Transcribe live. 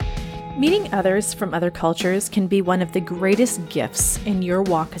Meeting others from other cultures can be one of the greatest gifts in your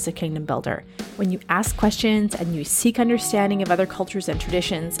walk as a kingdom builder. When you ask questions and you seek understanding of other cultures and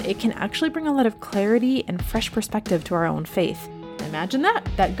traditions, it can actually bring a lot of clarity and fresh perspective to our own faith. Imagine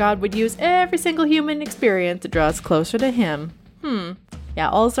that God would use every single human experience to draw us closer to Him. Yeah,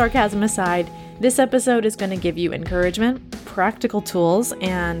 all sarcasm aside, this episode is going to give you encouragement, practical tools,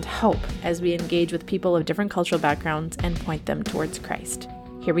 and hope as we engage with people of different cultural backgrounds and point them towards Christ.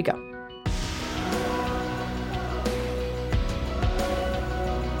 Here we go.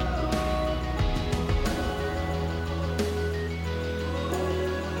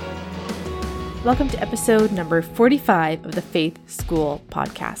 Welcome to episode number 45 of the Faith School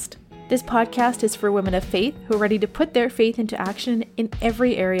podcast. This podcast is for women of faith who are ready to put their faith into action in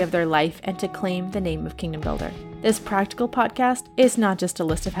every area of their life and to claim the name of Kingdom Builder. This practical podcast is not just a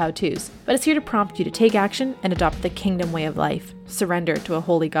list of how-tos, but it's here to prompt you to take action and adopt the kingdom way of life, surrender to a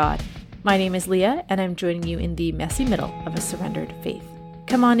holy God. My name is Leah, and I'm joining you in the messy middle of a surrendered faith.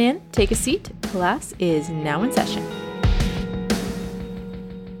 Come on in, take a seat. Class is now in session.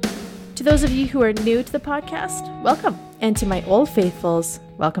 To those of you who are new to the podcast, welcome. And to my old faithfuls,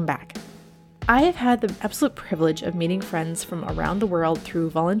 welcome back. I have had the absolute privilege of meeting friends from around the world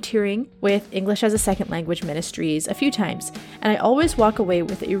through volunteering with English as a Second Language ministries a few times, and I always walk away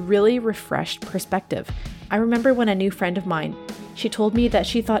with a really refreshed perspective. I remember when a new friend of mine, she told me that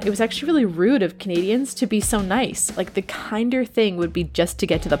she thought it was actually really rude of Canadians to be so nice, like the kinder thing would be just to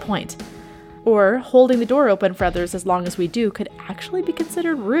get to the point. Or holding the door open for others as long as we do could actually be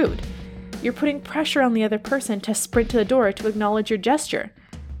considered rude. You're putting pressure on the other person to sprint to the door to acknowledge your gesture.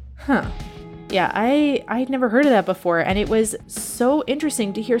 Yeah, I'd never heard of that before, and it was so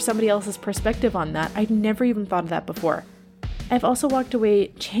interesting to hear somebody else's perspective on that. I'd never even thought of that before. I've also walked away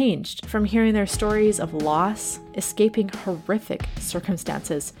changed from hearing their stories of loss, escaping horrific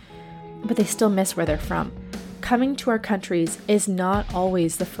circumstances, but they still miss where they're from. Coming to our countries is not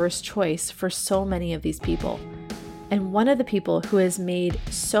always the first choice for so many of these people. And one of the people who has made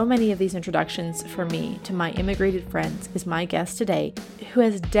so many of these introductions for me to my immigrated friends is my guest today, who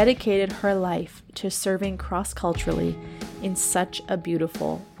has dedicated her life to serving cross-culturally in such a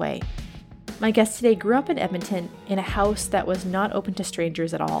beautiful way. My guest today grew up in Edmonton in a house that was not open to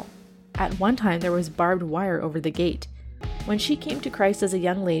strangers at all. At one time, there was barbed wire over the gate. When she came to Christ as a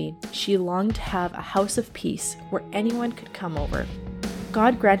young lady, she longed to have a house of peace where anyone could come over.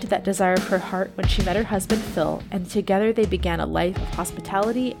 God granted that desire of her heart when she met her husband, Phil, and together they began a life of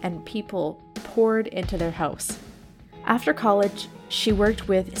hospitality and people poured into their house. After college, she worked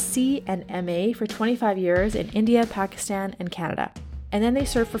with CNMA for 25 years in India, Pakistan, and Canada. And then they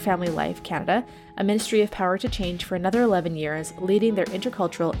served for Family Life Canada, a ministry of power to change, for another 11 years, leading their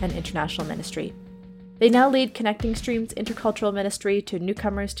intercultural and international ministry. They now lead Connecting Streams intercultural ministry to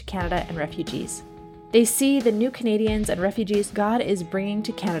newcomers to Canada and refugees. They see the new Canadians and refugees God is bringing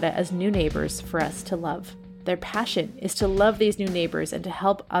to Canada as new neighbors for us to love. Their passion is to love these new neighbors and to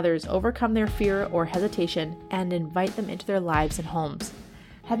help others overcome their fear or hesitation and invite them into their lives and homes.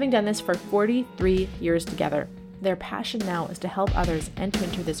 Having done this for 43 years together, their passion now is to help others enter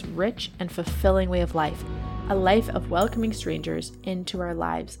into this rich and fulfilling way of life, a life of welcoming strangers into our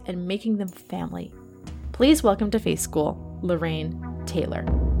lives and making them family. Please welcome to Faith School, Lorraine Taylor.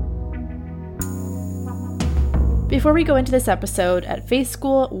 Before we go into this episode, at Faith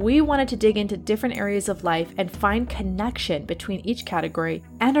School, we wanted to dig into different areas of life and find connection between each category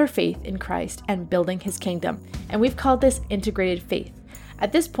and our faith in Christ and building His kingdom. And we've called this integrated faith.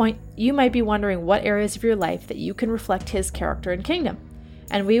 At this point, you might be wondering what areas of your life that you can reflect His character and kingdom.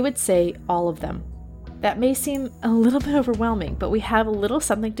 And we would say all of them. That may seem a little bit overwhelming, but we have a little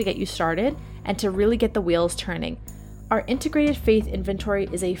something to get you started and to really get the wheels turning. Our integrated faith inventory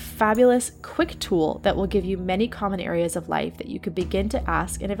is a fabulous, quick tool that will give you many common areas of life that you could begin to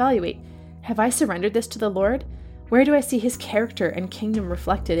ask and evaluate. Have I surrendered this to the Lord? Where do I see His character and kingdom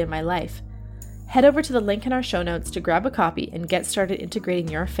reflected in my life? Head over to the link in our show notes to grab a copy and get started integrating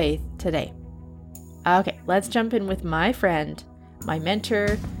your faith today. Okay, let's jump in with my friend, my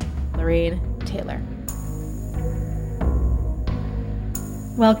mentor, Lorraine Taylor.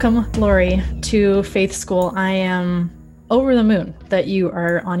 Welcome, Lori, to Faith School. I am over the moon that you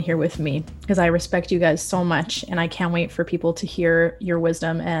are on here with me because I respect you guys so much, and I can't wait for people to hear your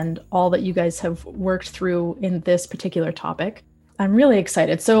wisdom and all that you guys have worked through in this particular topic. I'm really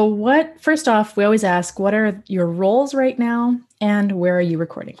excited. So first off, we always ask, what are your roles right now and where are you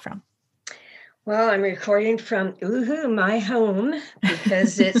recording from? Well, I'm recording from my home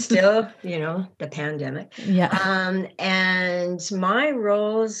because it's still, the pandemic. Yeah. And my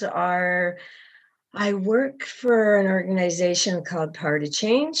roles are, I work for an organization called Power to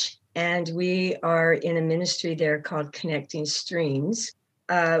Change, and we are in a ministry there called Connecting Streams.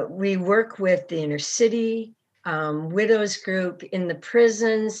 We work with the inner city, widows group in the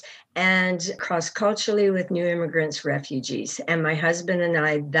prisons, and cross-culturally with new immigrants, refugees. And my husband and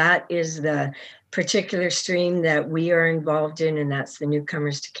I, that is the particular stream that we are involved in, and that's the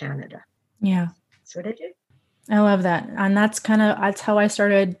Newcomers to Canada. Yeah. That's what I do. I love that. And that's how I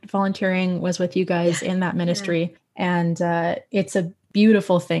started volunteering, was with you guys in that ministry. And it's a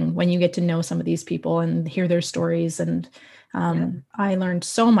beautiful thing when you get to know some of these people and hear their stories. And I learned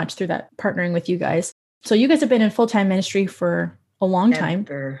so much through that, partnering with you guys. So you guys have been in full-time ministry for a long time.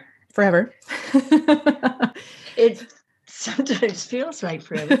 Forever. It sometimes feels like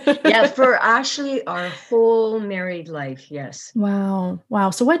forever. Yeah, for actually our whole married life, yes. Wow.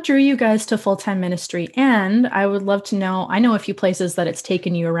 So what drew you guys to full-time ministry? And I would love to know, I know a few places that it's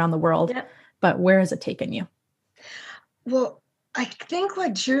taken you around the world, but where has it taken you? Well, I think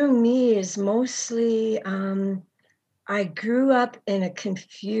what drew me is mostly I grew up in a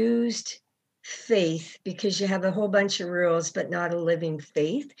confused faith, because you have a whole bunch of rules but not a living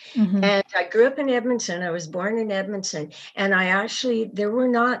faith. And I grew up in Edmonton. I was born in Edmonton, and there were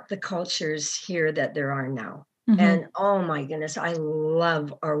not the cultures here that there are now. And oh my goodness, I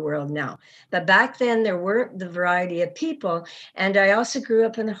love our world now, but back then there weren't the variety of people. And I also grew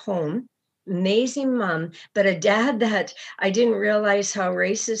up in a home, amazing mom, but a dad that I didn't realize how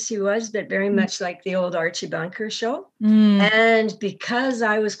racist he was, but very much like the old Archie Bunker show. And because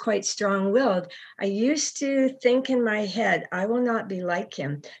I was quite strong-willed, I used to think in my head, I will not be like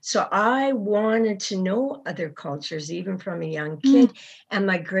him. So I wanted to know other cultures, even from a young kid. And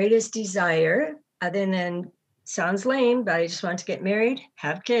my greatest desire, other than, sounds lame, but I just want to get married,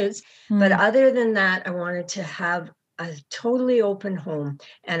 have kids. But other than that, I wanted to have a totally open home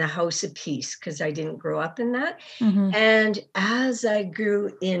and a house of peace, because I didn't grow up in that. And as I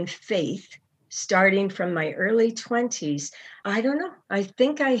grew in faith, starting from my early 20s, I don't know, I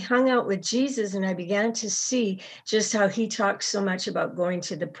think I hung out with Jesus, and I began to see just how he talks so much about going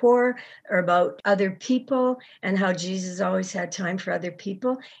to the poor or about other people, and how Jesus always had time for other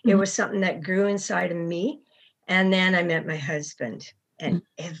people. It was something that grew inside of me. And then I met my husband, and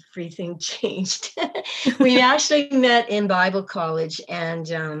everything changed. We actually met in Bible college,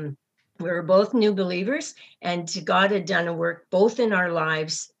 and we were both new believers, and God had done a work both in our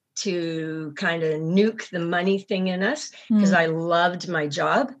lives to kind of nuke the money thing in us, because I loved my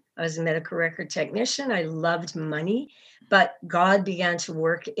job. I was a medical record technician. I loved money, but God began to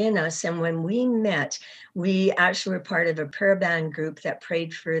work in us. And when we met, we actually were part of a prayer band group that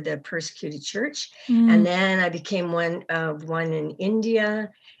prayed for the persecuted church. And then I became one in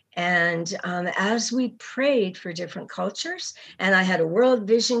India. And as we prayed for different cultures, and I had a world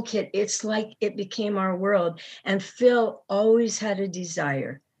vision kit, it's like it became our world. And Phil always had a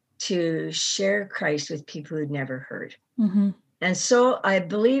desire to share Christ with people who'd never heard. And so I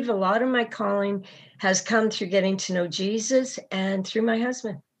believe a lot of my calling has come through getting to know Jesus and through my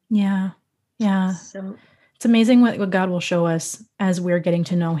husband. Yeah. So it's amazing what God will show us as we're getting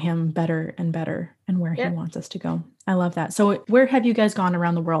to know him better and better, and where he wants us to go. I love that. So where have you guys gone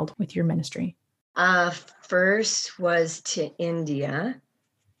around the world with your ministry? First was to India.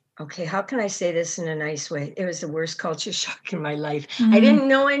 Okay, how can I say this in a nice way? It was the worst culture shock in my life. I didn't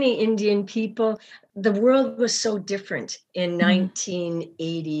know any Indian people. The world was so different in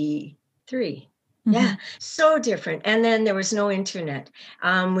 1983. Yeah, so different. And then there was no internet.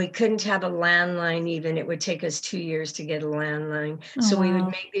 We couldn't have a landline even. It would take us 2 years to get a landline. So we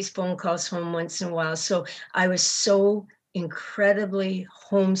would make these phone calls home once in a while. So I was so incredibly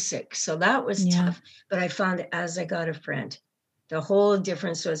homesick. So that was tough. But I found as I got a friend, the whole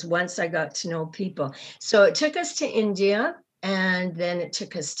difference was once I got to know people. So it took us to India, and then it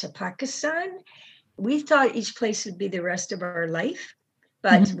took us to Pakistan. We thought each place would be the rest of our life,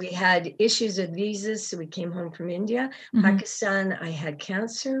 but we had issues with visas, so we came home from India. Pakistan, I had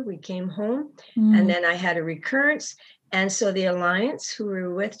cancer. We came home, and then I had a recurrence. And so the Alliance, who we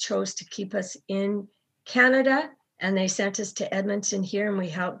were with, chose to keep us in Canada, and they sent us to Edmonton here, and we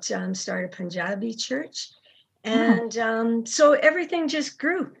helped start a Punjabi church. And so everything just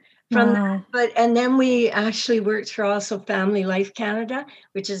grew from that. And then we actually worked for also Family Life Canada,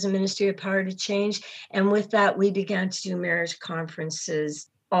 which is a ministry of power to change. And with that, we began to do marriage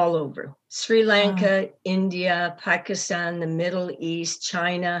conferences all over Sri Lanka, India, Pakistan, the Middle East,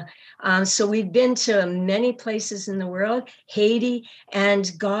 China. So we've been to many places in the world, Haiti,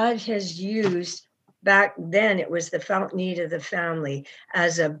 and God has used. Back then, it was the Fountainhead of the Family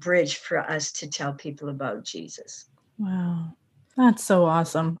as a bridge for us to tell people about Jesus. Wow. That's so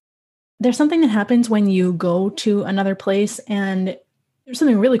awesome. There's something that happens when you go to another place, and There's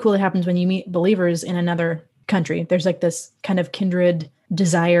something really cool that happens when you meet believers in another country. There's like this kind of kindred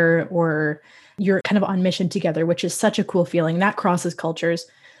desire, or you're kind of on mission together, which is such a cool feeling. That crosses cultures.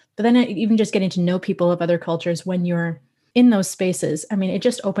 But then even just getting to know people of other cultures when you're in those spaces, I mean, it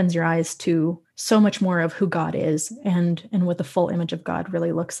just opens your eyes to so much more of who God is and what the full image of God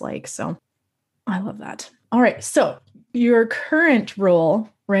really looks like. So I love that. All right. So your current role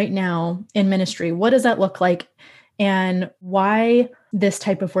right now in ministry, what does that look like? And why this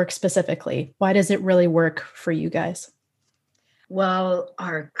type of work specifically? Why does it really work for you guys? Well,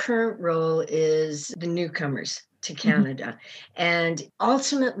 our current role is the newcomers to Canada. And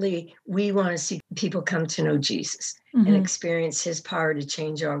ultimately, we want to see people come to know Jesus and experience his power to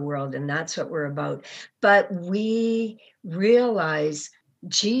change our world. And that's what we're about. But we realize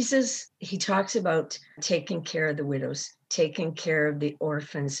Jesus, he talks about taking care of the widows, taking care of the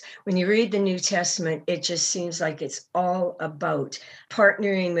orphans. When you read the New Testament, it just seems like it's all about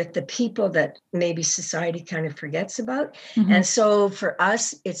partnering with the people that maybe society kind of forgets about. And so for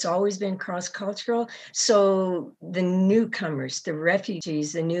us, it's always been cross-cultural. So the newcomers, the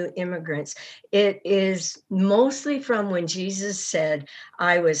refugees, the new immigrants, it is mostly from when Jesus said,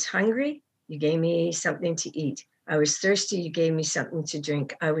 I was hungry, you gave me something to eat. I was thirsty, you gave me something to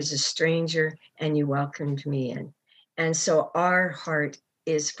drink. I was a stranger and you welcomed me in. And so our heart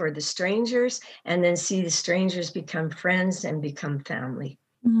is for the strangers, and then see the strangers become friends and become family.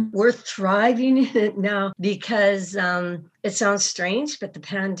 We're thriving in it now because it sounds strange, but the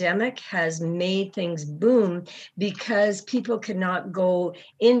pandemic has made things boom because people cannot go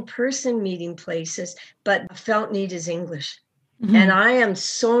in-person meeting places, but a felt need is English. And I am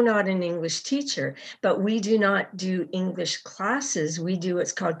so not an English teacher, but we do not do English classes. We do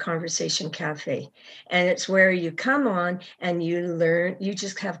what's called Conversation Cafe. And it's where you come on and you learn, you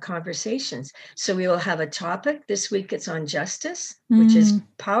just have conversations. So we will have a topic. This week it's on justice, which is a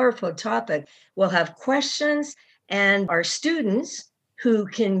powerful topic. We'll have questions, and our students, who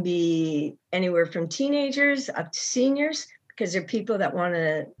can be anywhere from teenagers up to seniors, because they're people that want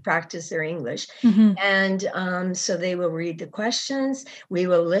to practice their English. And so they will read the questions. We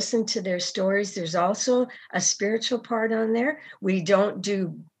will listen to their stories. There's also a spiritual part on there. We don't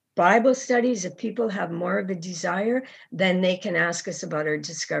do Bible studies. If people have more of a desire, then they can ask us about our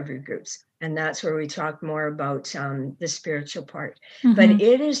discovery groups. And that's where we talk more about the spiritual part. But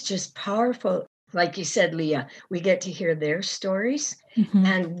it is just powerful. Like you said, Leah, we get to hear their stories.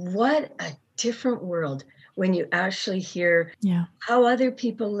 And what a different world when you actually hear how other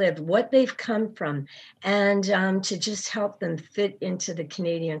people live, what they've come from, and to just help them fit into the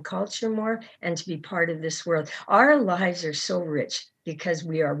Canadian culture more and to be part of this world. Our lives are so rich because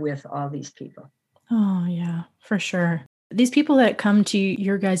we are with all these people. Oh, yeah, for sure. These people that come to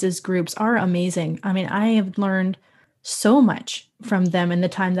your guys' groups are amazing. I mean, I have learned so much from them in the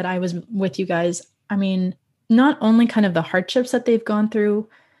time that I was with you guys. I mean, not only kind of the hardships that they've gone through,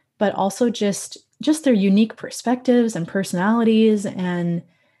 but also just their unique perspectives and personalities. And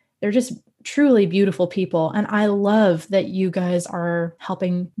they're just truly beautiful people. And I love that you guys are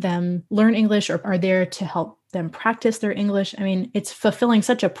helping them learn English, or are there to help them practice their English. I mean, it's fulfilling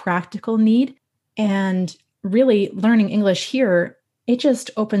such a practical need. And really learning English here, it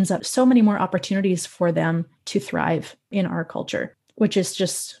just opens up so many more opportunities for them to thrive in our culture, which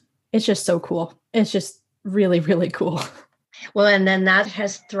is it's just so cool. It's just really, really cool. Well, and then that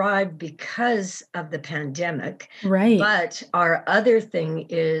has thrived because of the pandemic. Right. But our other thing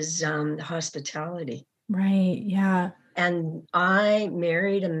is hospitality. Right. Yeah. And I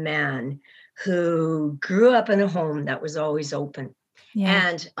married a man who grew up in a home that was always open. Yeah.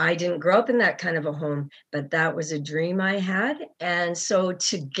 And I didn't grow up in that kind of a home, but that was a dream I had. And so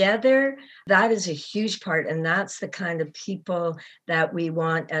together, that is a huge part. And that's the kind of people that we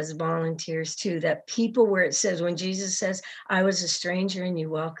want as volunteers too, that people where it says, when Jesus says, I was a stranger and you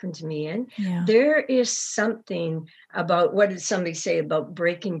welcomed me in, there is something about, what did somebody say about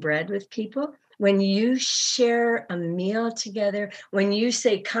breaking bread with people? When you share a meal together, when you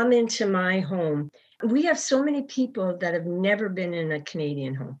say, come into my home, we have so many people that have never been in a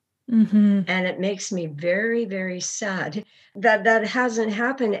Canadian home. And it makes me very, very sad that that hasn't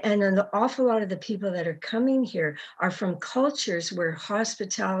happened. And an awful lot of the people that are coming here are from cultures where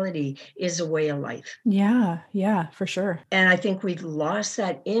hospitality is a way of life. Yeah. Yeah, for sure. And I think we've lost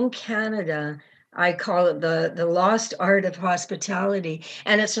that in Canada. I call it the lost art of hospitality,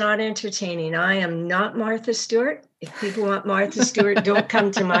 and it's not entertaining. I am not Martha Stewart. If people want Martha Stewart, don't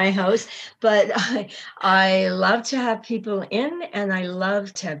come to my house. But I love to have people in, and I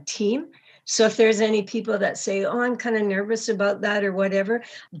love to have team. So if there's any people that say, oh, I'm kind of nervous about that or whatever,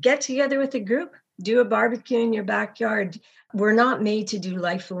 get together with a group. do a barbecue in your backyard. We're not made to do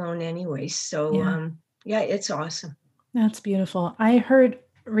life alone anyway. So yeah, it's awesome. That's beautiful. I heard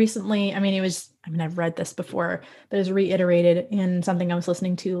recently, I've read this before, but it was reiterated in something I was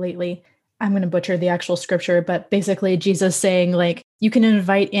listening to lately. I'm going to butcher the actual scripture, but basically Jesus saying, like, you can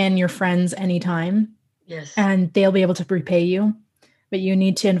invite in your friends anytime. Yes. And they'll be able to repay you, but you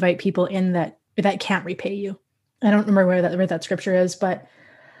need to invite people in that can't repay you. I don't remember where that scripture is, but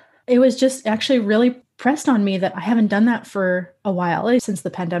it was just actually really pressed on me that I haven't done that for a while, since the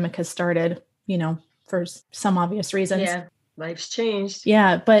pandemic has started, for some obvious reasons. Yeah, life's changed.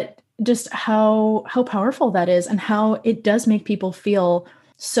 Yeah, but just how powerful that is, and how it does make people feel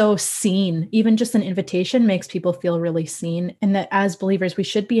so seen. Even just an invitation makes people feel really seen, and that as believers, we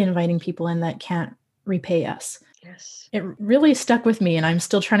should be inviting people in that can't repay us. Yes. It really stuck with me, and I'm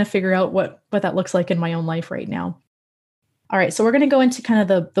still trying to figure out what that looks like in my own life right now. All right, so we're going to go into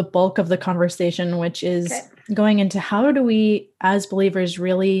kind of the bulk of the conversation, which is going into how do we as believers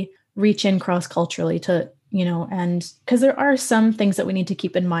really reach in cross-culturally to, and because there are some things that we need to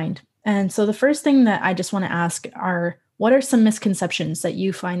keep in mind. And so the first thing that I just want to ask are, what are some misconceptions that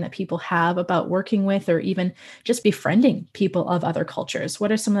you find that people have about working with or even just befriending people of other cultures?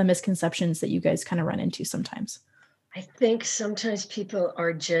 What are some of the misconceptions that you guys kind of run into sometimes? I think sometimes people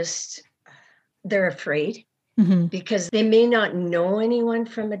are they're afraid. Mm-hmm. Because they may not know anyone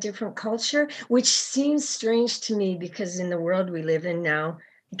from a different culture, which seems strange to me because in the world we live in now,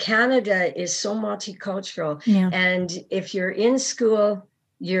 Canada is so multicultural. Yeah. And if you're in school,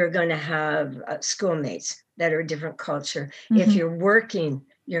 you're going to have schoolmates that are different culture. Mm-hmm. If you're working,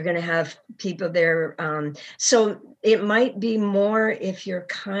 you're going to have people there. So it might be more if you're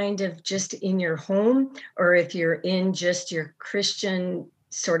kind of just in your home, or if you're in just your Christian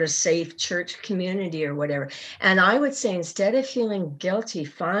sort of safe church community or whatever. And I would say, instead of feeling guilty,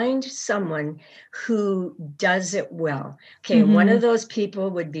 find someone who does it well. Okay, Mm-hmm. one of those people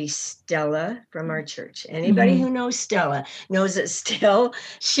would be Stella from our church. Anybody who knows Stella knows that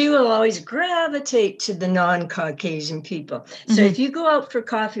she will always gravitate to the non-Caucasian people. So if you go out for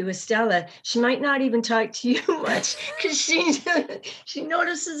coffee with Stella, she might not even talk to you much because she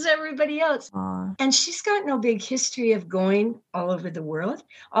notices everybody else. Aww. And she's got no big history of going all over the world.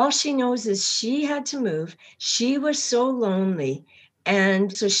 All she knows is she had to move. She was so lonely.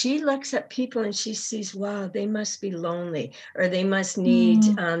 And so she looks at people and she sees, wow, they must be lonely, or they must need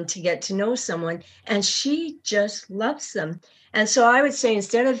to get to know someone. And she just loves them. And so I would say,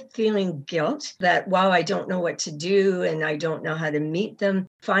 instead of feeling guilt that, wow, I don't know what to do and I don't know how to meet them,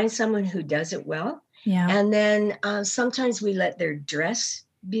 find someone who does it well. Yeah. And then sometimes we let their dress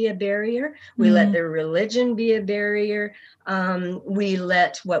be a barrier. We let their religion be a barrier. We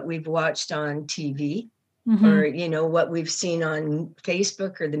let what we've watched on TV or, what we've seen on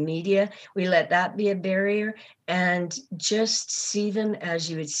Facebook or the media, we let that be a barrier, and just see them as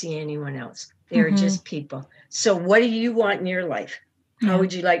you would see anyone else. They're just people. So what do you want in your life? How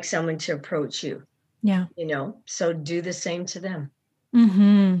would you like someone to approach you? Yeah. So do the same to them.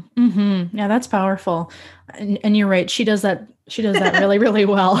 Yeah, that's powerful. And you're right. She does that really, really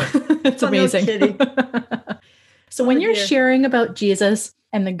well. It's amazing. No kidding. So when you're sharing about Jesus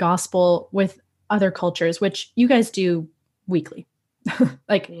and the gospel with other cultures, which you guys do weekly,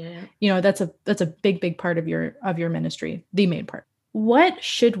 that's a big part of your ministry, the main part. What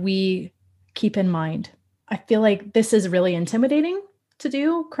should we keep in mind? I feel like this is really intimidating to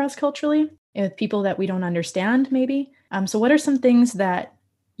do cross-culturally with people that we don't understand, maybe. So what are some things that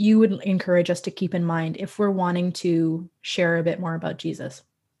you would encourage us to keep in mind if we're wanting to share a bit more about Jesus?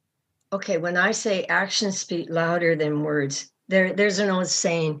 Okay, when I say actions speak louder than words, there's an old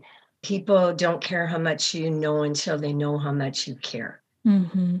saying, people don't care how much you know until they know how much you care.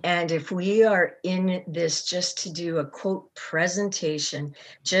 And if we are in this just to do a quote presentation,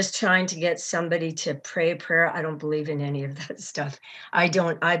 just trying to get somebody to pray a prayer, I don't believe in any of that stuff. I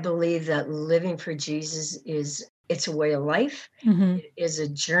believe that living for Jesus it's a way of life. It is a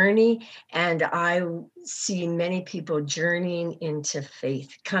journey. And I see many people journeying into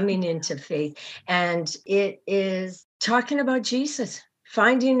faith, coming into faith. And it is talking about Jesus,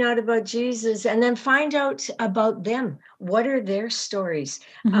 finding out about Jesus, and then find out about them. What are their stories?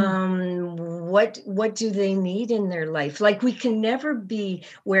 What do they need in their life? Like, we can never be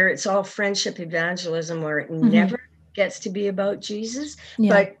where it's all friendship evangelism, where it never gets to be about Jesus.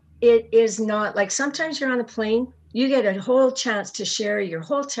 But it is not like, sometimes you're on a plane, you get a whole chance to share your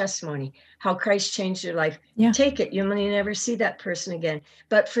whole testimony, how Christ changed your life. Take it. You may never see that person again.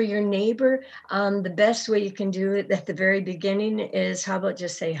 But for your neighbor, the best way you can do it at the very beginning is, how about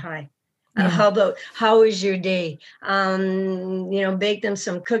just say hi? How about, how was your day? Bake them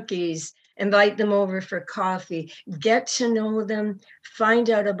some cookies. invite them over for coffee, get to know them, find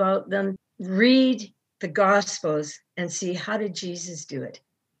out about them, read the Gospels and see, how did Jesus do it?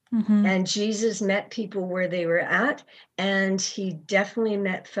 Mm-hmm. And Jesus met people where they were at, and he definitely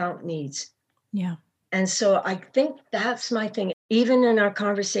met felt needs. Yeah. And so I think that's my thing. Even in our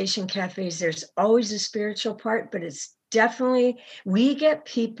conversation cafes, there's always a spiritual part, but it's definitely, we get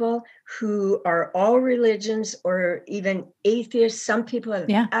people who are all religions or even atheists. Some people have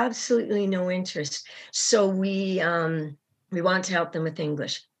absolutely no interest. So we want to help them with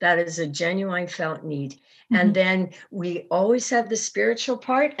English. That is a genuine felt need. Mm-hmm. And then we always have the spiritual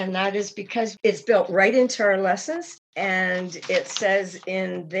part, and that is because it's built right into our lessons. And it says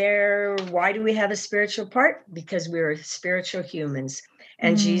in there, why do we have a spiritual part? Because we're spiritual humans.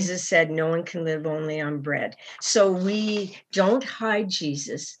 And Jesus said, no one can live only on bread. So we don't hide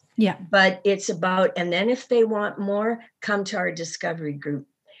Jesus. Yeah. But it's about, and then if they want more, come to our discovery group.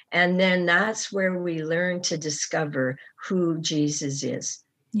 And then that's where we learn to discover who Jesus is.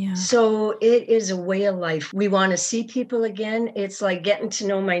 Yeah. So it is a way of life. We want to see people again. It's like getting to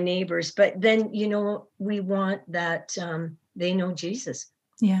know my neighbors, but then, we want that they know Jesus.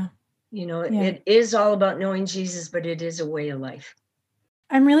 Yeah. It is all about knowing Jesus, but it is a way of life.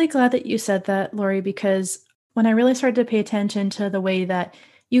 I'm really glad that you said that, Lori, because when I really started to pay attention to the way that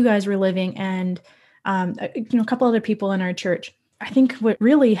you guys were living and, a couple other people in our church, I think what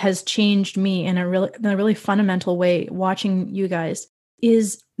really has changed me in a really fundamental way watching you guys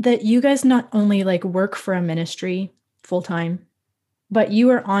is that you guys not only like work for a ministry full time, but you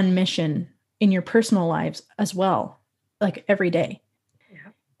are on mission in your personal lives as well, like every day.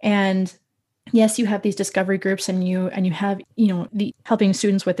 Yeah. And yes, you have these discovery groups and you have, the helping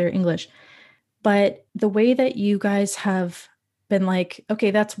students with their English, but the way that you guys have been like,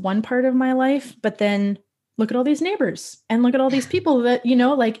 okay, that's one part of my life, but then look at all these neighbors and look at all these people that,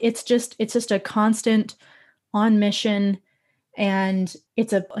 like it's just a constant on mission, and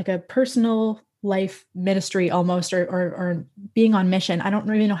it's a personal life ministry almost, or being on mission. I don't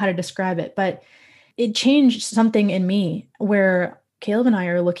really know how to describe it, but it changed something in me where Caleb and I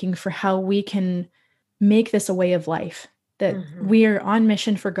are looking for how we can make this a way of life, that we are on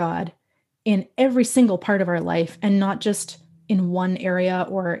mission for God in every single part of our life and not just in one area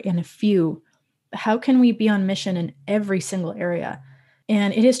or in a few. How can we be on mission in every single area?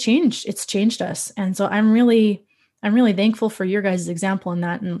 And it has changed. It's changed us. And so I'm really thankful for your guys' example in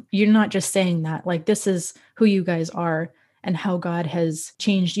that. And you're not just saying that, like, this is who you guys are and how God has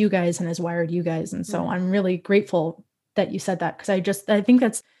changed you guys and has wired you guys. And so I'm really grateful that you said that, because I think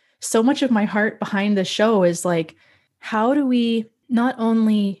that's so much of my heart behind the show is like, how do we, not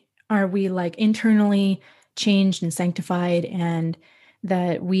only are we like internally changed and sanctified and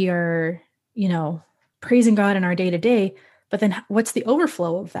that we are, praising God in our day to day, but then what's the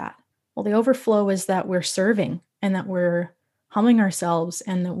overflow of that? Well, the overflow is that we're serving and that we're humbling ourselves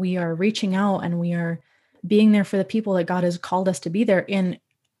and that we are reaching out and we are being there for the people that God has called us to be there in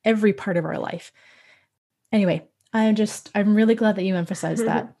every part of our life. Anyway, I'm really glad that you emphasized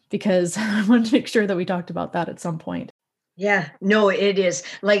that, because I wanted to make sure that we talked about that at some point. Yeah, no, it is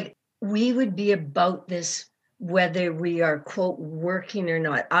like we would be about this whether we are, quote, working or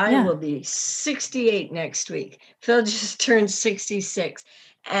not. I will be 68 next week. Phil just turned 66.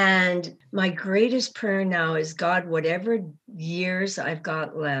 And my greatest prayer now is, God, whatever years I've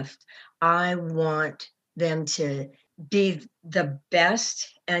got left, I want them to be the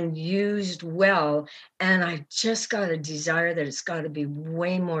best and used well. And I've just got a desire that it's got to be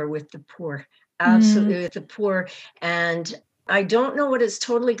way more with the poor. Absolutely with the poor. And I don't know what it's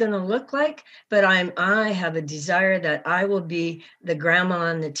totally going to look like, but I have a desire that I will be the grandma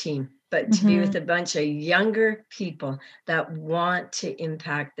on the team, but to be with a bunch of younger people that want to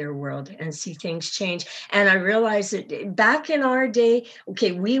impact their world and see things change. And I realized that back in our day,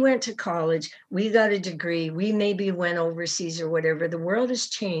 okay, we went to college, we got a degree, we maybe went overseas or whatever. The world has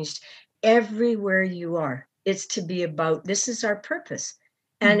changed everywhere you are. It's to be about, this is our purpose.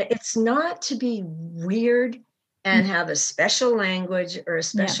 And it's not to be weird and have a special language or a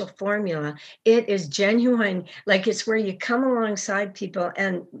special formula. It is genuine. Like, it's where you come alongside people.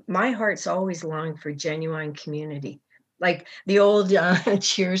 And my heart's always longed for genuine community. Like the old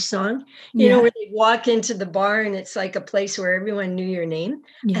Cheers song, where they walk into the bar and it's like a place where everyone knew your name.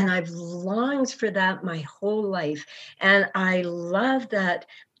 Yeah. And I've longed for that my whole life. And I love that.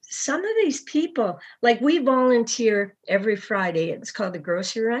 Some of these people, like, we volunteer every Friday. It's called the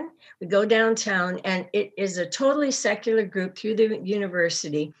Grocery Run. We go downtown, and it is a totally secular group through the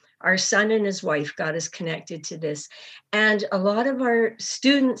university. Our son and his wife got us connected to this. And a lot of our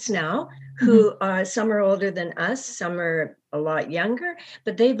students now, who some are older than us, some are a lot younger,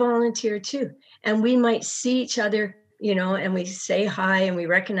 but they volunteer too. And we might see each other, and we say hi and we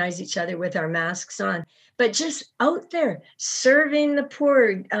recognize each other with our masks on. But just out there serving the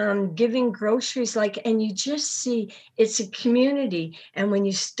poor, giving groceries, and you just see it's a community. And when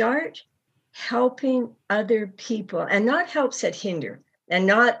you start helping other people, and not helps that hinder, and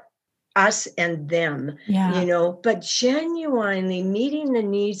not us and them, but genuinely meeting the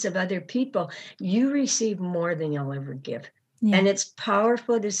needs of other people, you receive more than you'll ever give. Yeah. And it's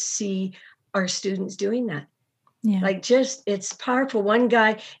powerful to see our students doing that. Yeah. It's powerful. One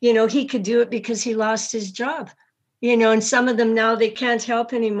guy, he could do it because he lost his job, and some of them now they can't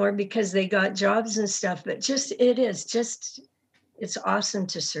help anymore because they got jobs and stuff. But it's awesome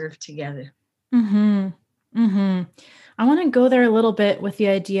to serve together. Mm-hmm. Mm-hmm. I want to go there a little bit with the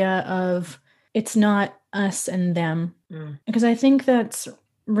idea of it's not us and them, because I think that's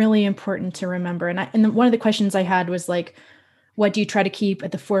really important to remember. And one of the questions I had was like, what do you try to keep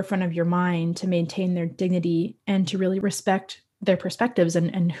at the forefront of your mind to maintain their dignity and to really respect their perspectives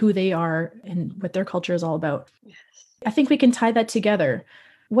and who they are and what their culture is all about? Yes. I think we can tie that together.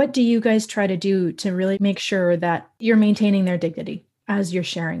 What do you guys try to do to really make sure that you're maintaining their dignity as you're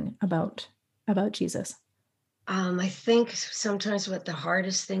sharing about Jesus? I think sometimes what the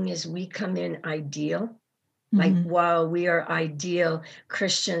hardest thing is, we come in ideal. Like, while we are ideal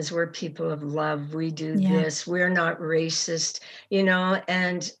Christians, we're people of love. We do this. We're not racist,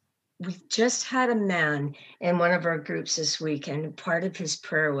 and we just had a man in one of our groups this week, and part of his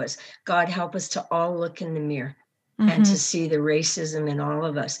prayer was, God, help us to all look in the mirror and to see the racism in all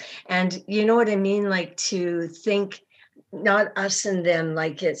of us. And you know what I mean? Like, to think not us and them,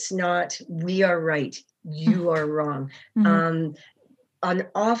 like it's not we are right, you are wrong. An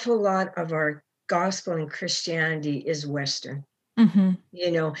awful lot of our gospel and Christianity is Western.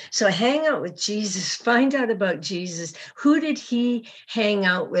 So hang out with Jesus, find out about Jesus. Who did he hang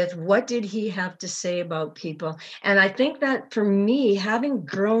out with? What did he have to say about people? And I think that for me, having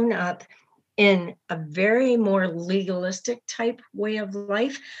grown up in a very more legalistic type way of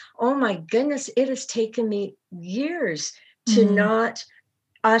life, oh my goodness, it has taken me years to not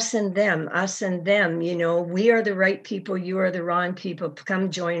us and them, we are the right people, you are the wrong people, come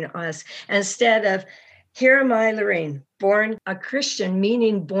join us. Instead of, here am I, Lorraine, born a Christian,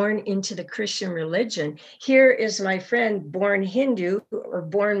 meaning born into the Christian religion. Here is my friend, born Hindu or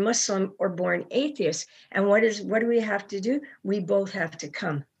born Muslim or born atheist. And what do we have to do? We both have to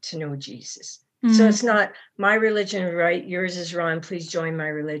come to know Jesus. So it's not my religion is right, yours is wrong, please join my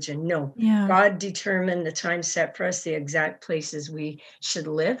religion. No, God determined the time set for us, the exact places we should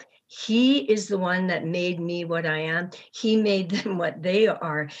live. He is the one that made me what I am. He made them what they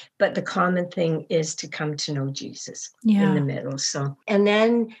are. But the common thing is to come to know Jesus in the middle. So, and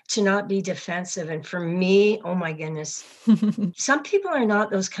then to not be defensive. And for me, oh my goodness, some people are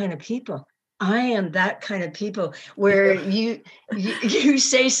not those kind of people. I am that kind of people where you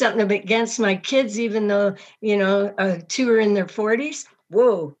say something against my kids, even though, two are in their 40s.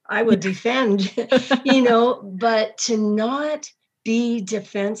 Whoa, I will defend, but to not be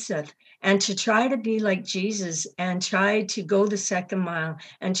defensive and to try to be like Jesus and try to go the second mile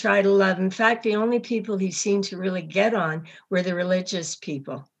and try to love. In fact, the only people he seemed to really get on were the religious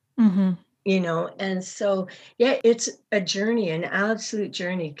people. And so, it's a journey, an absolute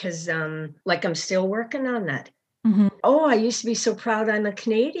journey, because I'm still working on that. Oh, I used to be so proud I'm a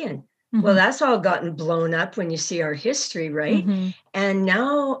Canadian. Well, that's all gotten blown up when you see our history, right? And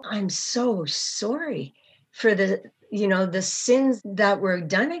now I'm so sorry for the sins that were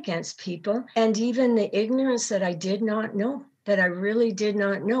done against people, and even the ignorance that I did not know, that I really did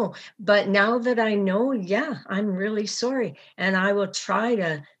not know. But now that I know, I'm really sorry. And I will try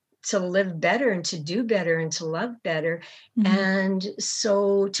to live better and to do better and to love better. And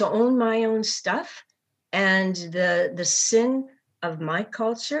so to own my own stuff and the sin of my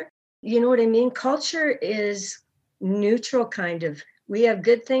culture, you know what I mean? Culture is neutral, kind of. We have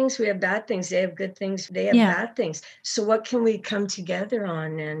good things, we have bad things. They have good things, they have bad things. So what can we come together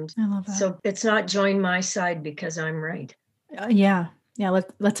on? And I love that. So it's not join my side because I'm right.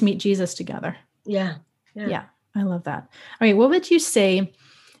 Let's meet Jesus together. Yeah. I love that. All right, what would you say,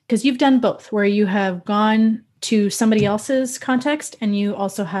 because you've done both, where you have gone to somebody else's context and you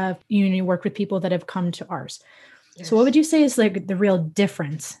also have, you work with people that have come to ours. Yes. So what would you say is like the real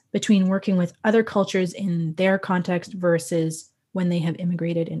difference between working with other cultures in their context versus when they have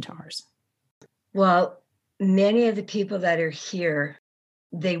immigrated into ours? Well, many of the people that are here,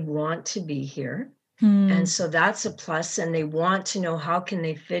 they want to be here. And so that's a plus, and they want to know how can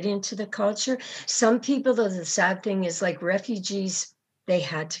they fit into the culture. Some people, though, the sad thing is, like refugees, they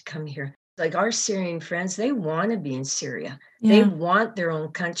had to come here. Like our Syrian friends, they want to be in Syria. They Yeah. want their own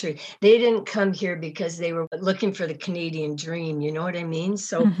country. They didn't come here because they were looking for the Canadian dream. You know what I mean?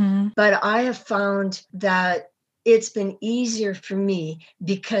 So, Mm-hmm. but I have found that it's been easier for me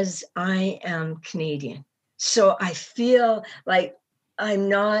because I am Canadian. So I feel like I'm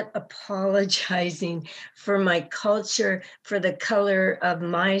not apologizing for my culture, for the color of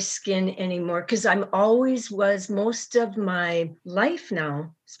my skin anymore, because I'm always was most of my life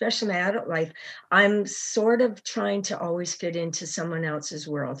now, especially my adult life, I'm sort of trying to always fit into someone else's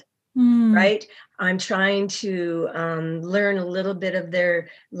world. Mm. Right? I'm trying to learn a little bit of their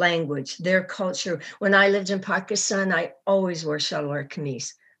language, their culture. When I lived in Pakistan, I always wore shalwar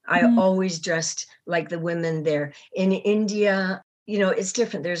kameez. I Mm. always dressed like the women there. In India, it's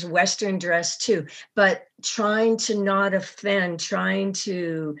different. There's Western dress too, but trying to not offend, trying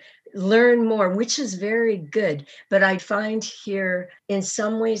to learn more, which is very good. But I find here, in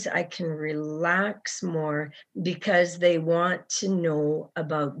some ways, I can relax more because they want to know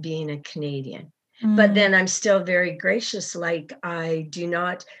about being a Canadian. But Mm. then I'm still very gracious. Like I do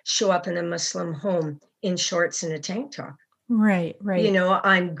not show up in a Muslim home in shorts and a tank top. Right, right.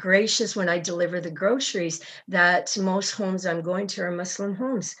 I'm gracious when I deliver the groceries, that most homes I'm going to are Muslim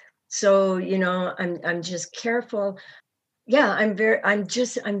homes. So, I'm just careful. Yeah,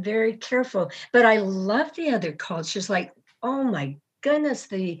 I'm very careful. But I love the other cultures. Like, oh my goodness,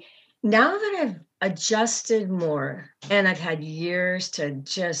 now that I've adjusted more and I've had years to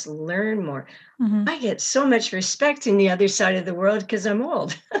just learn more, Mm-hmm. I get so much respect in the other side of the world because I'm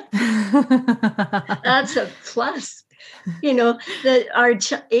old. That's a plus. That our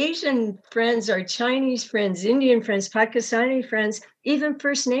Asian friends, our Chinese friends, Indian friends, Pakistani friends, even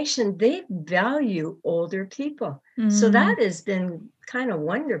First Nation, they value older people. So Mm. that has been kind of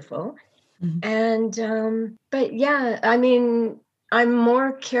wonderful. Mhm. And, but yeah, I mean, I'm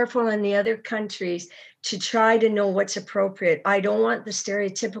more careful in the other countries to try to know what's appropriate. I don't want the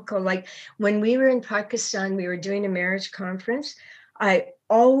stereotypical, like when we were in Pakistan, we were doing a marriage conference. I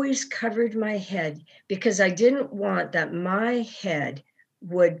always covered my head because I didn't want that my head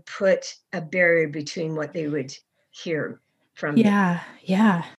would put a barrier between what they would hear from me. Yeah,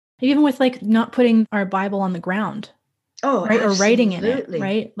 yeah. Even with like not putting our Bible on the ground, Oh, right? Or writing in it, absolutely.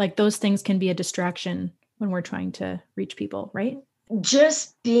 right? Like those things can be a distraction when we're trying to reach people, right?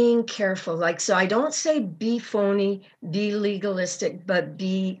 Just being careful. Like, so I don't say be phony, be legalistic, but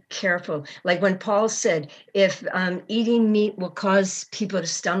be careful. Like when Paul said, if eating meat will cause people to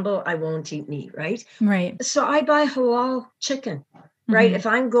stumble, I won't eat meat, right? Right. So I buy halal chicken. Right. Mhm. If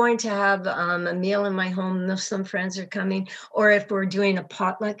I'm going to have a meal in my home, Muslim friends are coming, or if we're doing a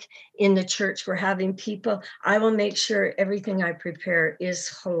potluck in the church, we're having people, I will make sure everything I prepare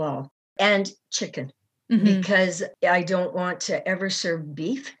is halal and chicken, Mhm. because I don't want to ever serve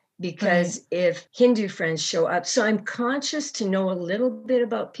beef. Right. Because if Hindu friends show up, so I'm conscious to know a little bit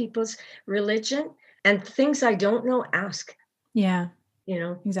about people's religion, and things I don't know, Yeah, you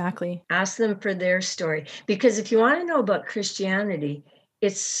know, exactly. ask them for their story. Because if you want to know about Christianity,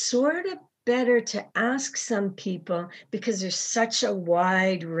 it's sort of better to ask some people because there's such a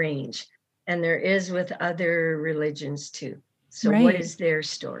wide range, and there is with other religions too. So, what Right. is their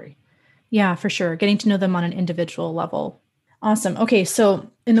story? Yeah, for sure. Getting to know them on an individual level. Awesome. Okay,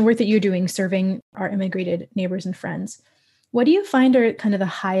 so in the work that you're doing, serving our immigrated neighbors and friends, what do you find are kind of the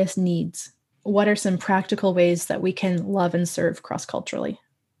highest needs? What are some practical ways that we can love and serve cross culturally?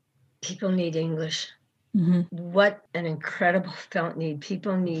 People need English. Hmm. What an incredible felt need.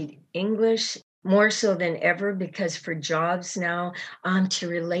 People need English more so than ever, because for jobs now, to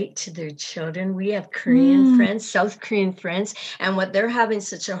relate to their children. We have Korean Mm, friends, South Korean friends, and what they're having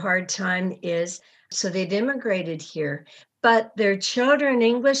such a hard time is, so they've immigrated here, but their children,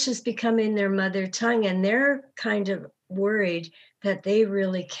 English is becoming their mother tongue, and they're kind of worried that they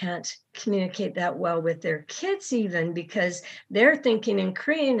really can't communicate that well with their kids, even because they're thinking in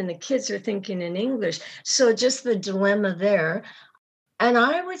Korean and the kids are thinking in English. So just the dilemma there. And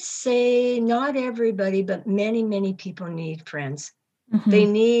I would say not everybody, but many, many people need friends. They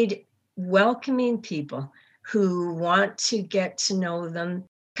mhm. need welcoming people who want to get to know them.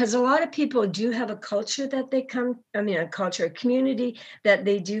 Because a lot of people do have a culture that they a culture, a community that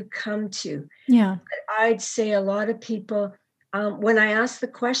they do come to. Yeah. I'd say a lot of people, when I ask the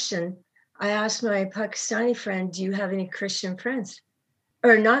question, I asked my Pakistani friend, do you have any Christian friends?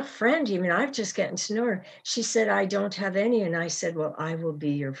 Or not friend, even, I've just gotten to know her. She said, I don't have any. And I said, well, I will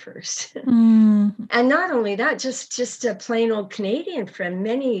be your first. Mm, And not only that, just a plain old Canadian friend,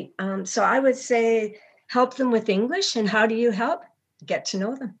 many. So I would say help them with English. And how do you help? Get to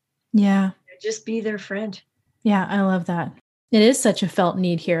know them. yeah. Just be their friend. Yeah, I love that. It is such a felt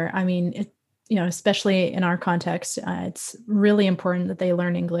need here. I mean, especially in our context, it's really important that they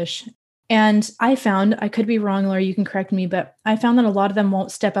learn English. And I found, I could be wrong, Laura, you can correct me, but I found that a lot of them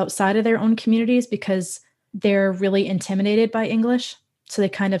won't step outside of their own communities because they're really intimidated by English. So they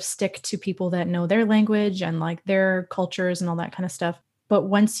kind of stick to people that know their language and like their cultures and all that kind of stuff. But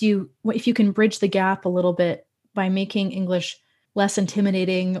if you can bridge the gap a little bit by making English less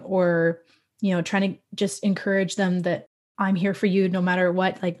intimidating, or, trying to just encourage them that I'm here for you no matter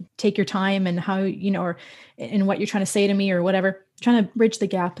what, like take your time and how, or in what you're trying to say to me or whatever, trying to bridge the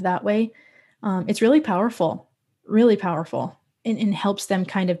gap that way. It's really powerful, and helps them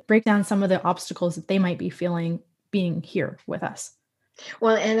kind of break down some of the obstacles that they might be feeling being here with us.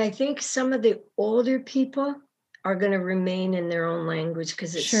 Well, and I think some of the older people are going to remain in their own language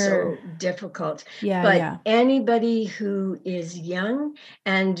because it's so difficult. Yeah, but yeah. Anybody who is young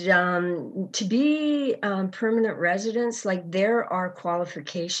and to be permanent residents, like there are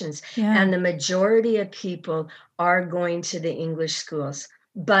qualifications, and the majority of people are going to the English schools.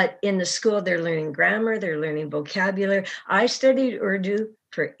 But in the school, they're learning grammar, they're learning vocabulary. I studied Urdu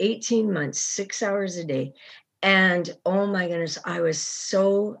for 18 months, 6 hours a day. And oh my goodness, I was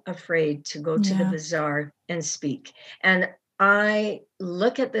so afraid to go to the bazaar and speak. And I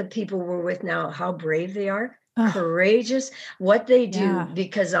look at the people we're with now, how brave they are, courageous, what they do,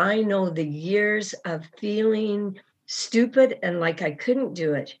 because I know the years of feeling stupid and like I couldn't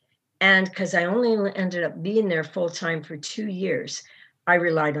do it. And because I only ended up being there full time for 2 years, I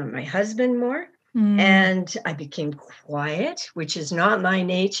relied on my husband more. And I became quiet, which is not my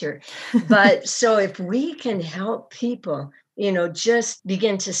nature. But so if we can help people, just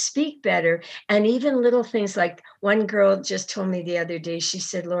begin to speak better, and even little things like one girl just told me the other day, she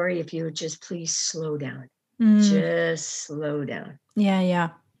said, Lori, if you would just please slow down, just slow down. Yeah,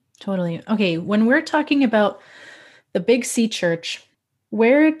 totally. Okay. When we're talking about the Big C Church,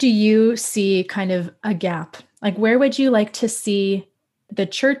 where do you see kind of a gap? Like, where would you like to see the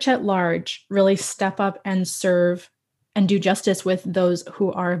church at large really step up and serve and do justice with those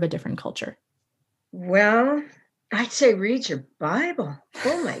who are of a different culture? Well, I'd say read your Bible.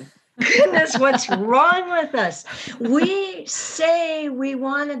 Oh my goodness, what's wrong with us? We say we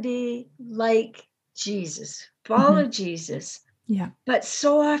want to be like Jesus, follow Jesus. Yeah. But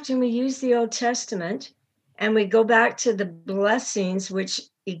so often we use the Old Testament and we go back to the blessings, which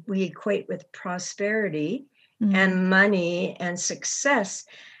we equate with prosperity and money and success.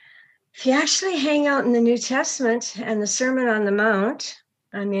 If you actually hang out in the New Testament and the Sermon on the Mount,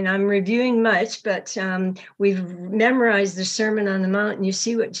 I mean, I'm reviewing much, but we've memorized the Sermon on the Mount, and you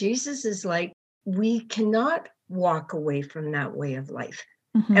see what Jesus is like. We cannot walk away from that way of life.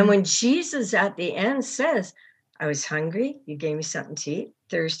 And when Jesus at the end says, I was hungry, you gave me something to eat,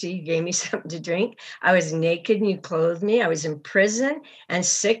 thirsty, you gave me something to drink, I was naked and you clothed me, I was in prison and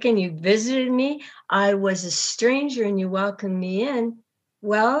sick and you visited me, I was a stranger and you welcomed me in.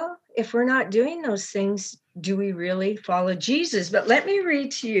 Well, if we're not doing those things, do we really follow Jesus? But let me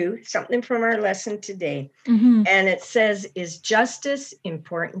read to you something from our lesson today. And it says, is justice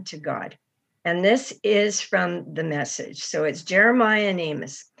important to God? And this is from the Message. So it's Jeremiah and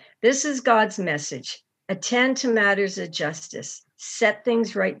Amos. This is God's message. Attend to matters of justice. Set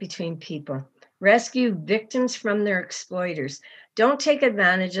things right between people. Rescue victims from their exploiters. Don't take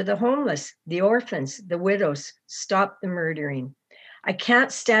advantage of the homeless, the orphans, the widows. Stop the murdering. I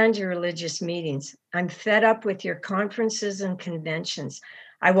can't stand your religious meetings. I'm fed up with your conferences and conventions.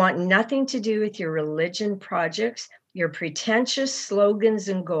 I want nothing to do with your religion projects, your pretentious slogans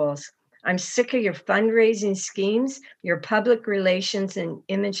and goals. I'm sick of your fundraising schemes, your public relations and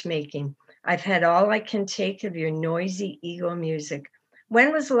image making. I've had all I can take of your noisy ego music.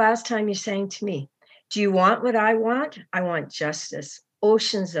 When was the last time you sang to me? Do you want what I want? I want justice,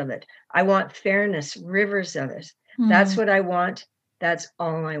 oceans of it. I want fairness, rivers of it. That's what I want. That's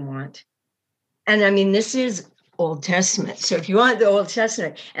all I want. And I mean, this is Old Testament. So if you want the Old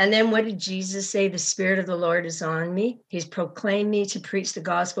Testament, and then what did Jesus say? The Spirit of the Lord is on me. He's proclaimed me to preach the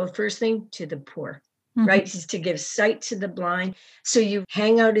gospel, first thing, to the poor, right? He's to give sight to the blind. So you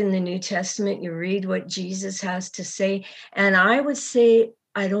hang out in the New Testament, you read what Jesus has to say. And I would say,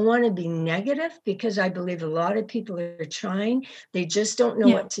 I don't want to be negative because I believe a lot of people are trying. They just don't know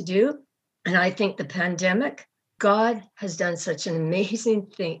what to do. And I think the pandemic, God has done such an amazing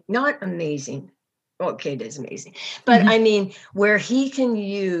thing, not amazing. Okay, it is amazing. But I mean, where he can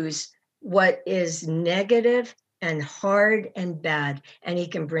use what is negative and hard and bad, and he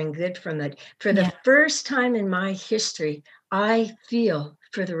can bring good from it. For the first time in my history, I feel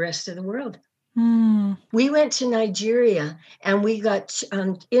for the rest of the world. We went to Nigeria and we got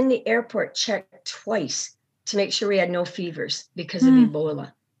in the airport checked twice to make sure we had no fevers because of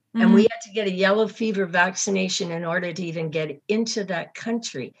Ebola. And we had to get a yellow fever vaccination in order to even get into that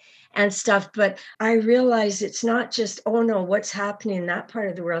country and stuff. But I realize it's not just, oh no, what's happening in that part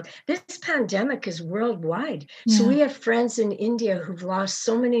of the world. This pandemic is worldwide. Yeah. So we have friends in India who've lost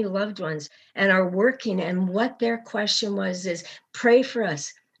so many loved ones and are working. And what their question was is, pray for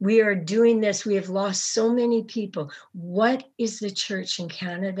us. We are doing this. We have lost so many people. What is the church in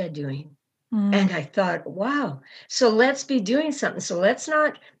Canada doing? And I thought, wow, so let's be doing something. So let's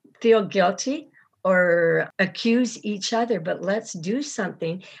not feel guilty or accuse each other, but let's do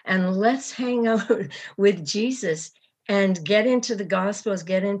something and let's hang out with Jesus and get into the Gospels,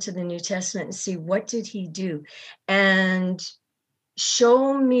 get into the New Testament and see what did he do? And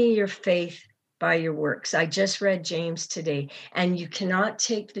show me your faith by your works. I just read James today, and you cannot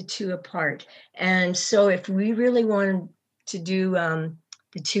take the two apart. And so if we really wanted to do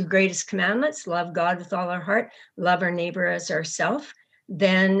the two greatest commandments, love God with all our heart, love our neighbor as ourselves,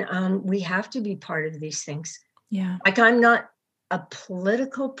 then we have to be part of these things. Yeah. Like, I'm not a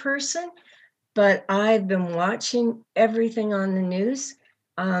political person, but I've been watching everything on the news,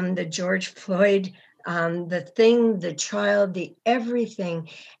 the George Floyd, the trial, the everything.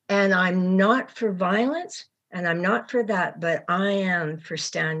 And I'm not for violence and I'm not for that, but I am for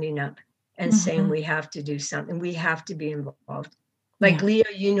standing up and saying we have to do something. We have to be involved. Like, Leah,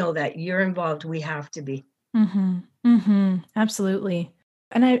 you know that you're involved. We have to be. Absolutely.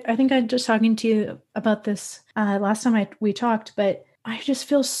 And I think I'm just talking to you about this last time we talked, but I just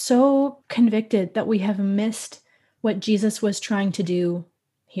feel so convicted that we have missed what Jesus was trying to do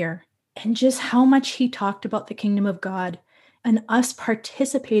here, and just how much he talked about the kingdom of God and us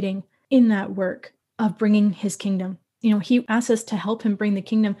participating in that work of bringing his kingdom. You know, he asks us to help him bring the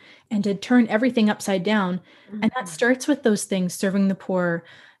kingdom and to turn everything upside down. And that starts with those things, serving the poor,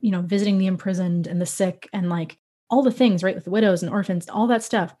 you know, visiting the imprisoned and the sick, and like all the things, right, with the widows and orphans, all that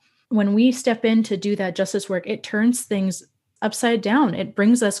stuff. When we step in to do that justice work, it turns things upside down. It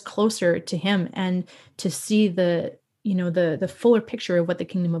brings us closer to him and to see the, you know, the fuller picture of what the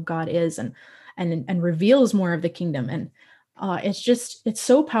kingdom of God is, and reveals more of the kingdom. And it's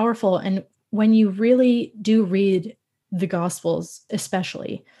so powerful. And when you really do read the Gospels,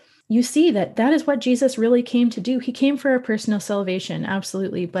 especially, you see that is what Jesus really came to do. He came for our personal salvation,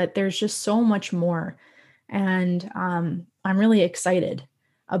 absolutely, but there's just so much more. And I'm really excited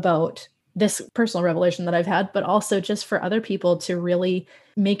about this personal revelation that I've had, but also just for other people to really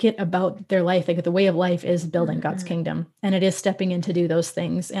make it about their life. Like, the way of life is building God's kingdom, and it is stepping in to do those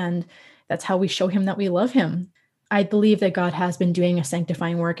things. And that's how we show him that we love him. I believe that God has been doing a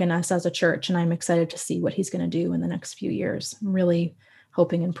sanctifying work in us as a church, and I'm excited to see what he's going to do in the next few years. I'm really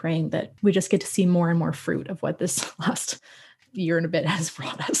hoping and praying that we just get to see more and more fruit of what this last year and a bit has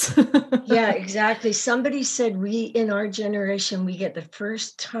brought us. Yeah, exactly. Somebody said we, in our generation, we get the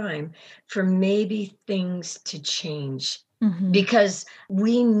first time for maybe things to change, because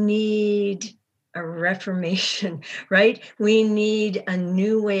we need a reformation, right? We need a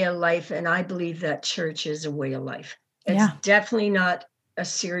new way of life. And I believe that church is a way of life. It's definitely not a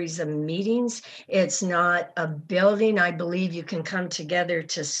series of meetings. It's not a building. I believe you can come together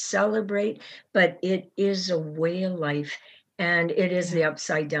to celebrate, but it is a way of life. And it is the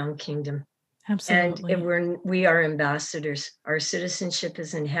upside down kingdom. Absolutely. And we are ambassadors. Our citizenship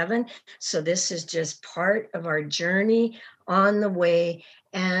is in heaven. So this is just part of our journey on the way.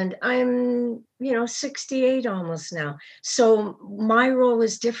 And I'm, 68 almost now. So my role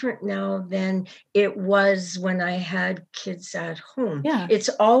is different now than it was when I had kids at home. Yeah. It's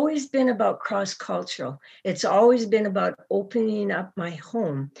always been about cross-cultural. It's always been about opening up my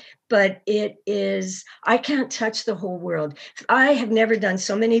home. But I can't touch the whole world. I have never done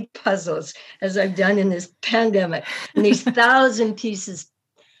so many puzzles as I've done in this pandemic, and these 1,000 pieces.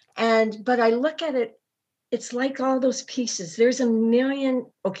 But I look at it, it's like all those pieces. There's a million,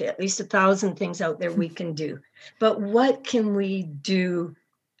 at least 1,000 things out there we can do. But what can we do?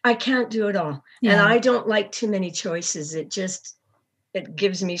 I can't do it all. Yeah. And I don't like too many choices. It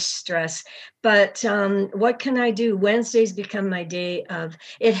gives me stress. But what can I do? Wednesdays become my day of,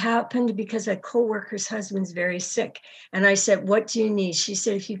 it happened because a coworker's husband's very sick. And I said, what do you need? She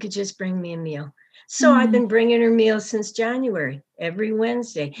said, if you could just bring me a meal. So I've been bringing her meals since January, every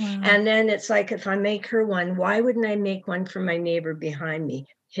Wednesday. Wow. And then it's like, if I make her one, why wouldn't I make one for my neighbor behind me?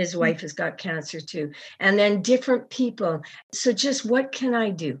 His wife has got cancer too. And then different people. So just what can I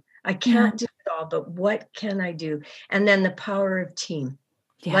do? I can't do it all, but what can I do? And then the power of team.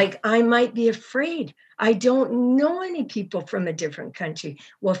 Yeah. Like, I might be afraid. I don't know any people from a different country.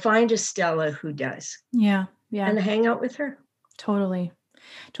 Well, find a Stella who does. Yeah. Yeah. And hang out with her. Totally.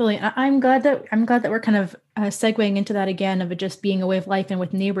 Totally. I'm glad that we're kind of segueing into that again of it just being a way of life and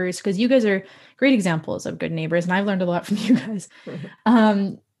with neighbors, because you guys are great examples of good neighbors, and I've learned a lot from you guys.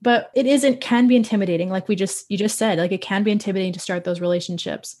 But can be intimidating, like you just said, like it can be intimidating to start those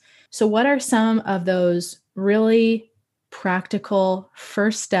relationships. So, what are some of those really practical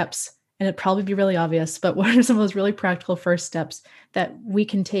first steps? And it'd probably be really obvious, but what are some of those really practical first steps that we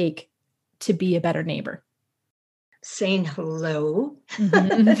can take to be a better neighbor? Saying hello.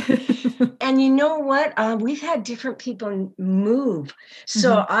 Mhm. And you know what? We've had different people move.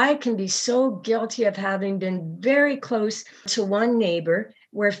 So Mhm. I can be so guilty of having been very close to one neighbor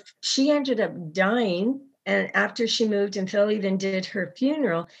where she ended up dying. And after she moved, and Phil even did her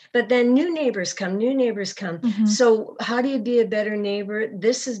funeral, but then new neighbors come, new neighbors come. Mhm. So, how do you be a better neighbor?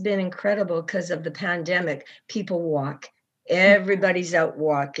 This has been incredible because of the pandemic. People walk, everybody's out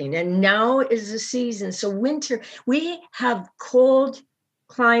walking, and now is the season. So, winter, we have cold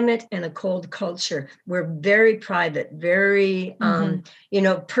climate and a cold culture. We're very private, very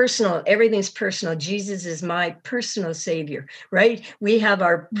Mhm. personal. Everything's personal. Jesus is my personal savior, right? We have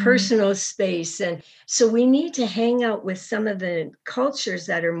our Mhm. personal space. And so we need to hang out with some of the cultures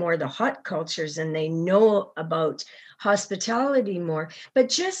that are more the hot cultures, and they know about hospitality more. But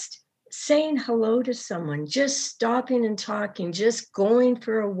just saying hello to someone, just stopping and talking, just going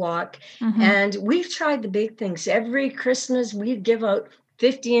for a walk. Mhm. And we've tried the big things. Every Christmas, we give out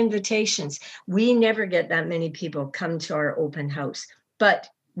 50 invitations. We never get that many people come to our open house, but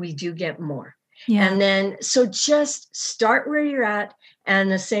we do get more. Yeah. And then, so just start where you're at.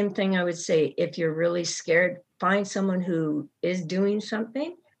 And the same thing I would say, if you're really scared, find someone who is doing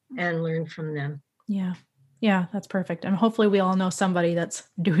something and learn from them. Yeah. Yeah, that's perfect. And hopefully we all know somebody that's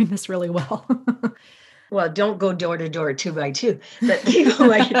doing this really well. Well, don't go door to door, two by two, but people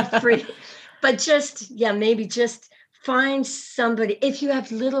like it free. But just, yeah, maybe just find somebody. If you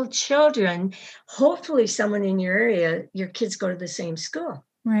have little children, hopefully someone in your area, your kids go to the same school.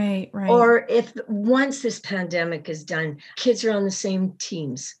 Right, right. Or if once this pandemic is done, kids are on the same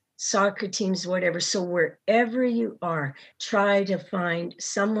teams, soccer teams, whatever. So wherever you are, try to find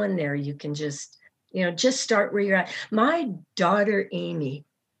someone there you can just start where you're at. My daughter, Amy,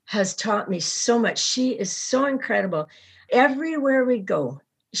 has taught me so much. She is so incredible. Everywhere we go,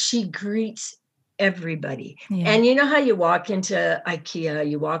 she greets everybody. Yeah. And you know how you walk into IKEA,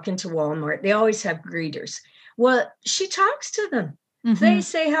 you walk into Walmart, they always have greeters. Well, she talks to them. They Mhm.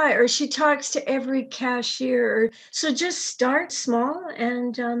 say hi, or she talks to every cashier. So just start small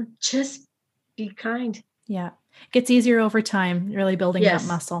and just be kind. Yeah. Gets easier over time, really building that Yes.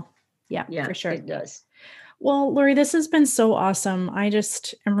 muscle. Yeah, Yeah, for sure. it does. Well, Lori, this has been so awesome. I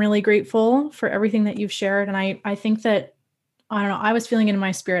just am really grateful for everything that you've shared. And I think that, I don't know, I was feeling it in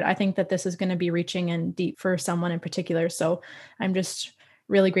my spirit. I think that this is going to be reaching in deep for someone in particular. So I'm just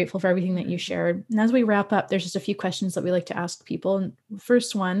really grateful for everything that you shared. And as we wrap up, there's just a few questions that we like to ask people. And the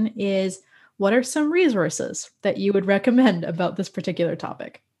first one is, what are some resources that you would recommend about this particular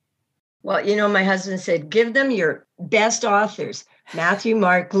topic? Well, my husband said, give them your best authors, Matthew,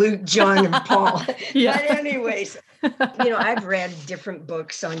 Mark, Luke, John, and Paul. Yeah. But anyways, I've read different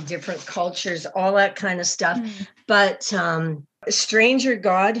books on different cultures, all that kind of stuff. Mm. But Stranger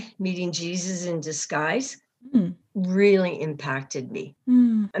God, Meeting Jesus in Disguise, Mm. really impacted me.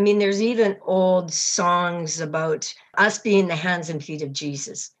 Mm. I mean, there's even old songs about us being the hands and feet of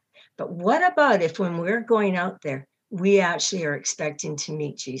Jesus. But what about if when we're going out there, we actually are expecting to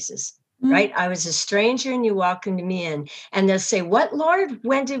meet Jesus? Mm. Right? I was a stranger and you walk into me and they'll say, what, Lord?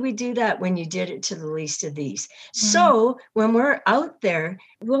 When did we do that? When you did it to the least of these. Right. So when we're out there,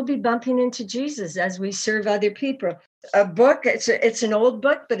 we'll be bumping into Jesus as we serve other people. A book, it's an old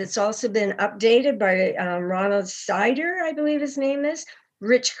book, but it's also been updated by Ronald Sider, I believe his name is,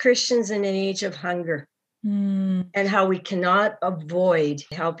 Rich Christians in an Age of Hunger, Mm. and how we cannot avoid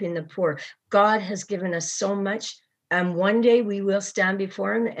helping the poor. God has given us so much, and one day we will stand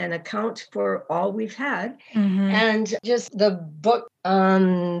before him and account for all we've had. Mhm. And just the book,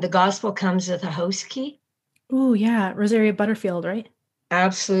 The Gospel Comes with a House Key. Ooh, yeah, Rosaria Butterfield, right?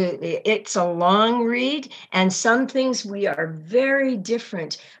 Absolutely. It's a long read, and some things we are very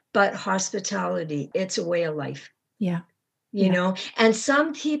different, but hospitality, it's a way of life. Yeah. you Yeah. know, and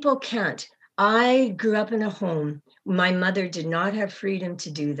some people can't. I grew up in a home. My mother did not have freedom to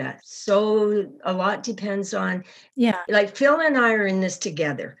do that. So a lot depends on, Yeah. like Phil and I are in this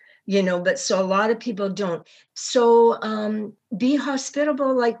together, but so a lot of people don't. So be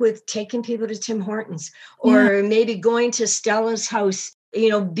hospitable, like with taking people to Tim Hortons Yeah. or maybe going to Stella's house,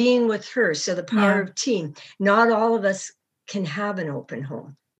 being with her. So the power Yeah. of team. Not all of us can have an open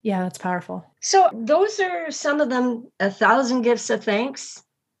home. Yeah, that's powerful. So those are some of them, 1,000 gifts of thanks.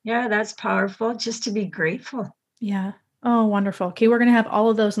 Yeah, that's powerful, just to be grateful. Yeah. Oh, wonderful. Okay, we're going to have all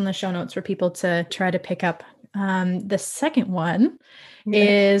of those in the show notes for people to try to pick up. The second one Yeah.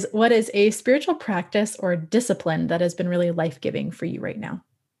 is, what is a spiritual practice or discipline that has been really life-giving for you right now?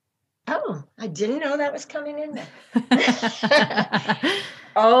 Oh, I didn't know that was coming in there.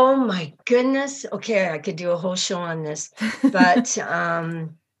 Oh my goodness. Okay, I could do a whole show on this. But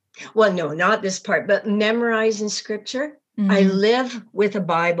well, no, not this part, but memorizing scripture. I Mm, live with a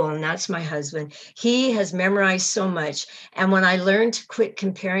Bible, and that's my husband. He has memorized so much. And when I learned to quit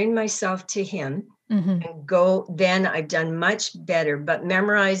comparing myself to him mhm. and go, then I've done much better. But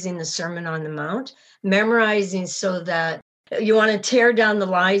memorizing the Sermon on the Mount, memorizing so that you want to tear down the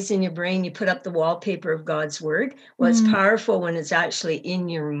lies in your brain, you put up the wallpaper of God's word. Well, it's Mm, powerful when it's actually in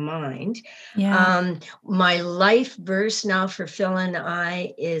your mind. yeah. My life verse now for Phil and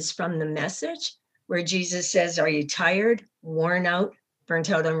I is from the Message, where Jesus says, "Are you tired, worn out, burnt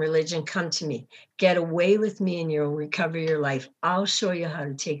out on religion? Come to me. Get away with me and you'll recover your life. I'll show you how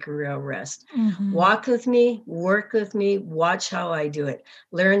to take a real rest. Mhm. Walk with me, work with me, watch how I do it.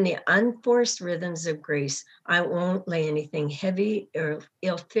 Learn the unforced rhythms of grace. I won't lay anything heavy or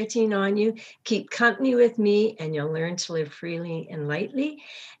ill-fitting on you. Keep company with me and you'll learn to live freely and lightly."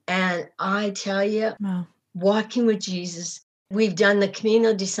 And I tell you, Wow. walking with Jesus, we've done the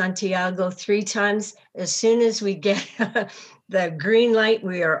Camino de Santiago 3 times. As soon as we get the green light,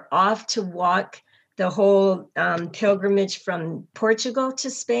 we are off to walk the whole pilgrimage from Portugal to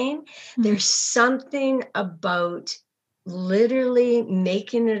Spain. Mhm. There's something about literally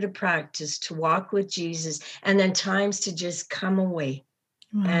making it a practice to walk with Jesus, and then times to just come away,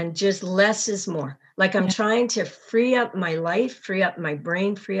 Wow. and just less is more. Like I'm Yeah. trying to free up my life, free up my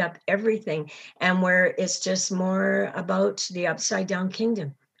brain, free up everything. And where it's just more about the upside down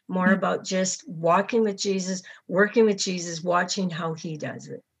kingdom, more Yeah. about just walking with Jesus, working with Jesus, watching how he does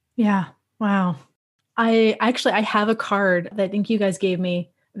it. Yeah. Wow. I have a card that I think you guys gave me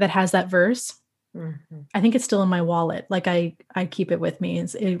that has that verse. Mhm. I think it's still in my wallet. Like I keep it with me.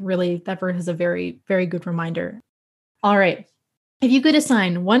 It really, that verse is a very, very good reminder. All right. If you could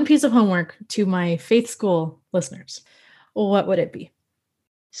assign one piece of homework to my faith school listeners, what would it be?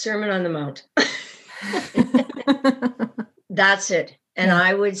 Sermon on the Mount. That's it. And Yeah.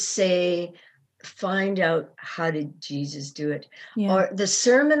 I would say, find out, how did Jesus do it? Yeah. Or the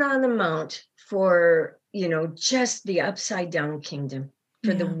Sermon on the Mount for, just the upside down kingdom,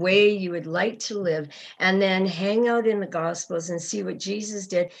 for the Yeah. way you would like to live, and then hang out in the Gospels and see what Jesus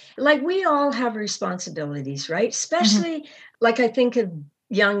did. Like we all have responsibilities, right? Mhm. Especially like I think of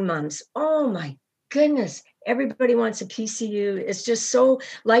young moms. Oh my goodness. Everybody wants a PCU. It's just so,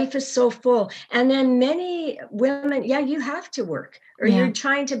 life is so full. And then many women, yeah, you have to work or Yeah. you're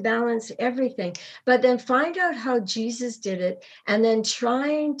trying to balance everything, but then find out how Jesus did it and then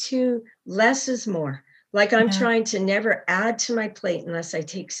trying to less is more. Like I'm Yeah. trying to never add to my plate unless I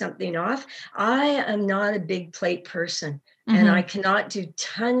take something off. I am not a big plate person and I Mhm. cannot do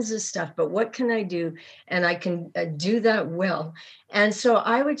tons of stuff, but what can I do? And I can do that well. And so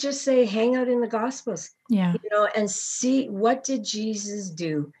I would just say, hang out in the Gospels, Yeah. and see what did Jesus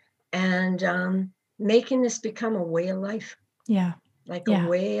do, and making this become a way of life, Yeah. like a Yeah.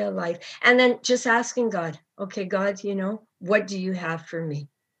 way of life. And then just asking God, okay, God, what do you have for me?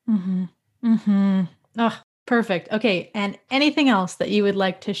 Mhm. Mhm. Oh, perfect. Okay. And anything else that you would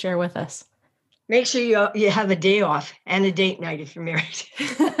like to share with us? Make sure you have a day off and a date night if you're married.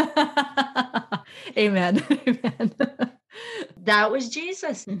 Amen. Amen. That was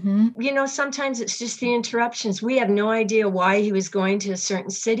Jesus. Mhm. Sometimes it's just the interruptions. We have no idea why he was going to a certain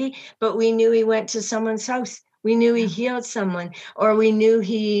city, but we knew he went to someone's house. We knew he Yeah. healed someone, or we knew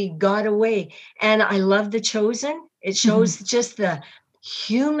he got away. And I love The Chosen. It Mhm. shows just the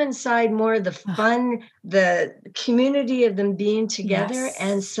human side more, the Ugh, fun, the community of them being together.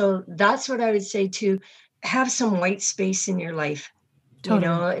 And yes. so that's what I would say too. Have some white space in your life.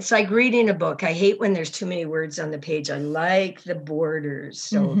 Totally. It's like reading a book. I hate when there's too many words on the page. I like the borders.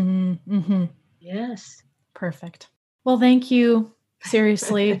 So, Mhm. Mhm. yes, Perfect. Well, thank you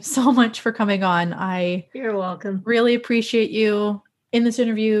seriously so much for coming on. I you're welcome. really appreciate you in this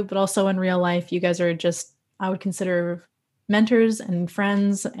interview, but also in real life. You guys are just, I would consider mentors and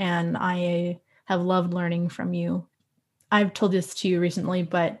friends, and I have loved learning from you. I've told this to you recently,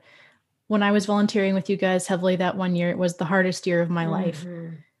 but when I was volunteering with you guys heavily that one year, it was the hardest year of my life.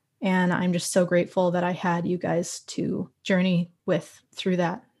 Mhm. And I'm just so grateful that I had you guys to journey with through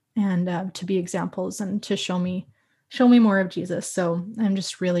that, and to be examples and to show me more of Jesus. So I'm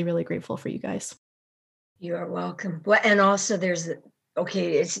just really, really grateful for you guys. You are welcome. Well, and also there's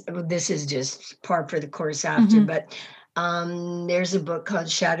okay, this is just par for the course after, but there's a book called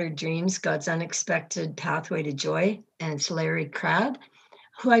Shattered Dreams, God's Unexpected Pathway to Joy, and it's Larry Crabb,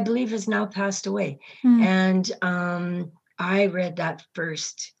 who I believe has now passed away. And I read that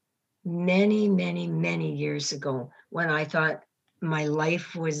first many, many, many years ago when I thought my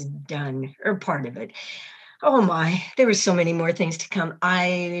life was done, or part of it. Oh my, there were so many more things to come.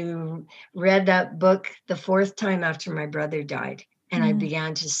 I read that book the fourth time after my brother died. And I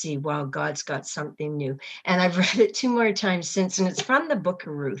began to see, wow, God's got something new. And I've read it 2 more times since, and it's from the book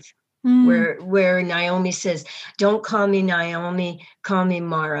of Ruth, where Naomi says, don't call me Naomi, call me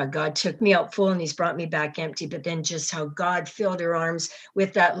Mara. God took me out full and he's brought me back empty. But then just how God filled her arms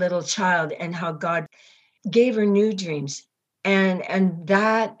with that little child and how God gave her new dreams. And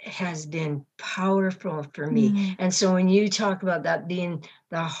that has been powerful for me. And so when you talk about that being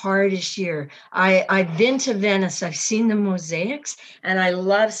the hardest year, I've been to Venice, I've seen the mosaics, and I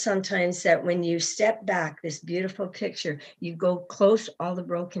love sometimes that when you step back, this beautiful picture, you go close, all the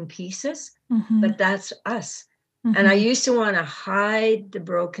broken pieces, but that's us. And I used to want to hide the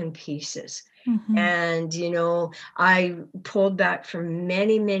broken pieces. And, I pulled back for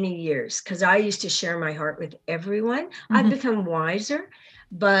many, many years because I used to share my heart with everyone. I've become wiser,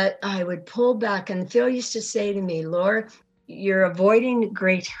 but I would pull back. And Phil used to say to me, Laura, you're avoiding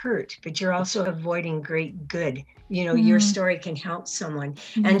great hurt, but you're also avoiding great good. Your story can help someone.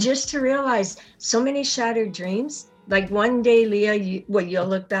 And just to realize so many shattered dreams, like one day, Leah, you'll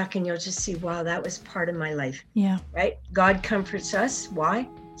look back and you'll just see, wow, that was part of my life. Yeah. Right? God comforts us. Why?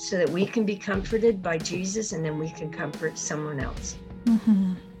 So that we can be comforted by Jesus, and then we can comfort someone else.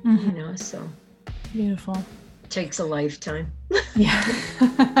 So beautiful. Takes a lifetime. Yeah.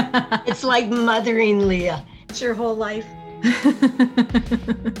 It's like mothering, Leah. It's your whole life.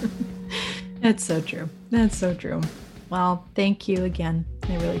 That's so true. That's so true. Well, thank you again.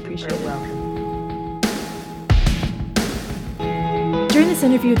 I really appreciate it. You're welcome. During this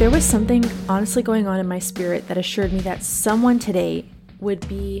interview, there was something honestly going on in my spirit that assured me that someone today would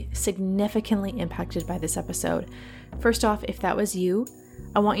be significantly impacted by this episode. First off, if that was you,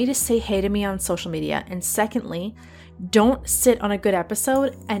 I want you to say hey to me on social media. And secondly, don't sit on a good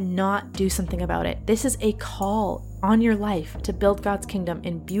episode and not do something about it. This is a call on your life to build God's kingdom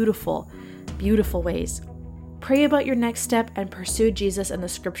in beautiful, beautiful ways. Pray about your next step and pursue Jesus and the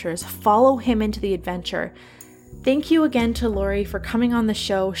scriptures. Follow him into the adventure. Thank you again to Lori for coming on the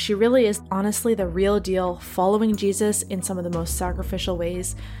show. She really is honestly the real deal, following Jesus in some of the most sacrificial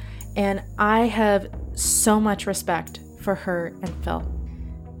ways. And I have so much respect for her and Phil.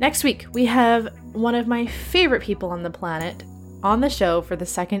 Next week, we have one of my favorite people on the planet on the show for the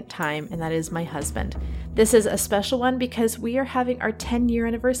second time, and that is my husband. This is a special one because we are having our 10-year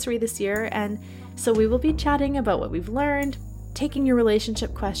anniversary this year, and so we will be chatting about what we've learned, taking your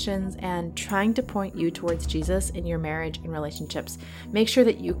relationship questions, and trying to point you towards Jesus in your marriage and relationships. Make sure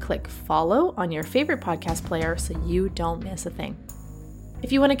that you click follow on your favorite podcast player so you don't miss a thing.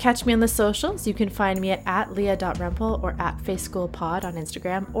 If you want to catch me on the socials, you can find me at leah.rempel or at FaithSchoolPod on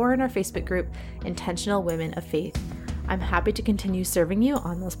Instagram or in our Facebook group, Intentional Women of Faith. I'm happy to continue serving you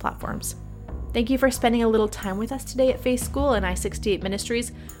on those platforms. Thank you for spending a little time with us today at Faith School and I-68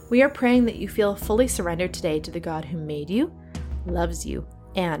 Ministries. We are praying that you feel fully surrendered today to the God who made you, loves you,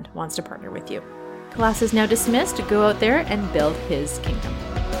 and wants to partner with you. Class is now dismissed. Go out there and build his kingdom.